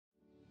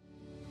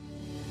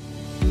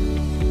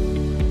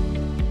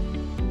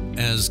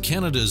As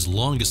Canada's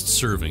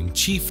longest-serving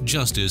Chief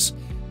Justice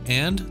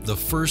and the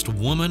first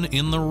woman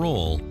in the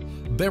role,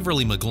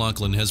 Beverley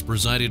McLachlin has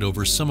presided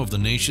over some of the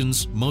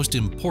nation's most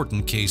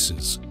important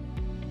cases.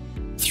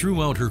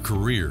 Throughout her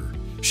career,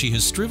 she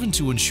has striven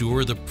to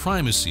ensure the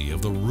primacy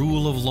of the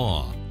rule of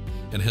law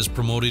and has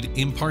promoted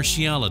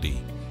impartiality,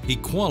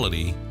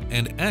 equality,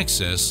 and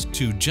access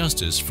to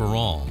justice for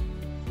all.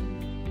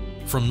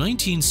 From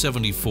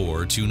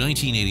 1974 to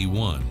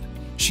 1981,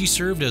 she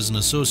served as an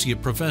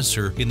associate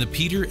professor in the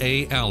Peter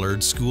A.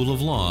 Allard School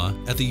of Law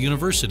at the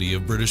University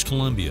of British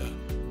Columbia.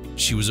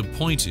 She was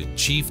appointed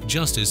Chief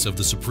Justice of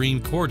the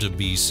Supreme Court of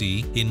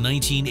BC in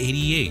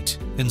 1988,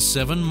 and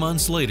 7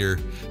 months later,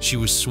 she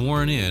was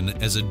sworn in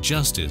as a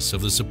Justice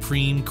of the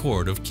Supreme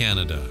Court of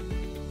Canada.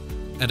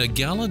 At a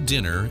gala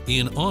dinner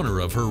in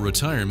honor of her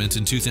retirement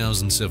in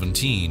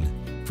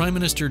 2017, Prime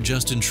Minister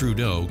Justin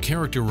Trudeau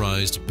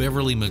characterized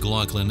Beverley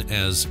McLachlin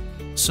as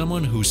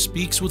someone who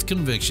speaks with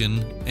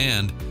conviction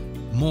and,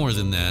 more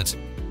than that,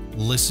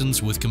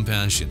 listens with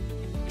compassion.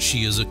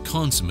 She is a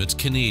consummate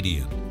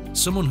Canadian,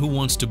 someone who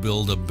wants to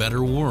build a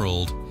better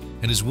world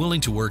and is willing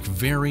to work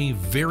very,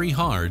 very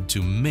hard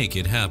to make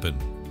it happen.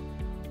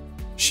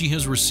 She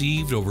has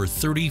received over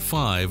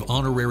 35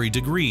 honorary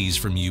degrees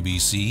from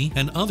UBC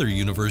and other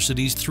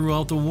universities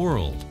throughout the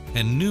world,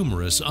 and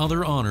numerous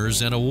other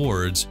honors and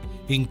awards,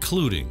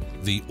 including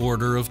the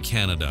Order of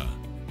Canada.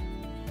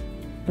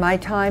 My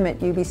time at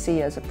UBC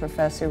as a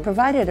professor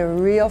provided a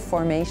real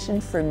formation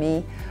for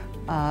me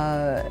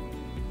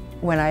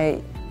when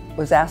I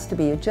was asked to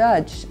be a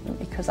judge,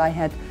 because I'd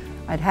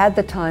had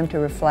the time to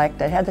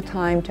reflect. I'd had the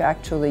time to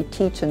actually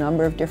teach a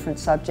number of different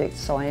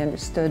subjects, so I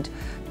understood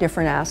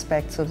different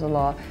aspects of the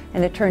law,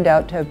 and it turned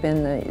out to have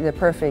been the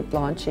perfect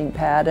launching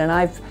pad. And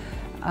I've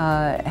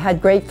had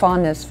great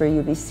fondness for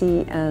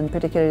UBC and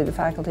particularly the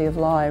Faculty of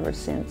Law ever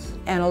since.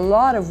 And a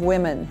lot of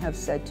women have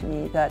said to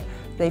me that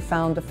they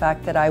found the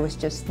fact that I was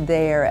just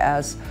there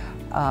as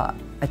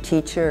a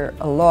teacher,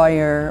 a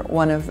lawyer,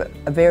 one of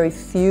a very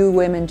few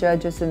women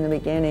judges in the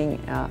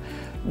beginning,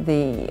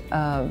 the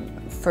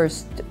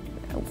first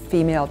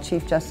female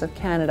Chief Justice of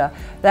Canada.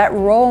 That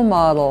role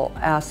model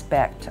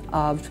aspect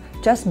of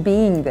just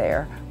being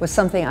there was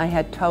something I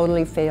had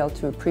totally failed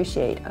to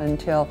appreciate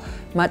until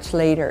much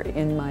later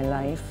in my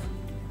life.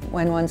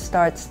 When one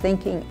starts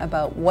thinking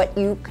about what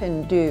you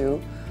can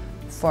do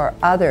for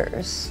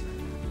others,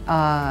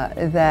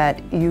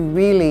 that you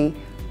really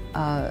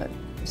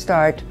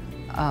start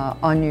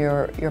on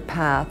your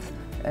path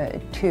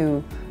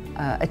to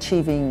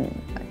achieving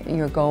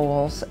your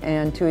goals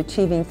and to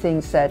achieving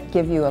things that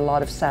give you a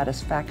lot of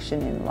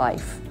satisfaction in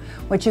life.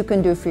 What you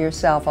can do for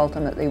yourself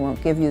ultimately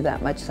won't give you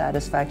that much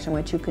satisfaction.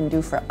 What you can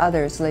do for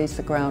others lays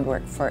the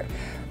groundwork for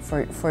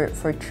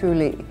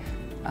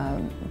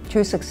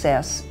true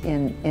success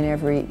in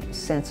every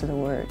sense of the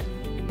word.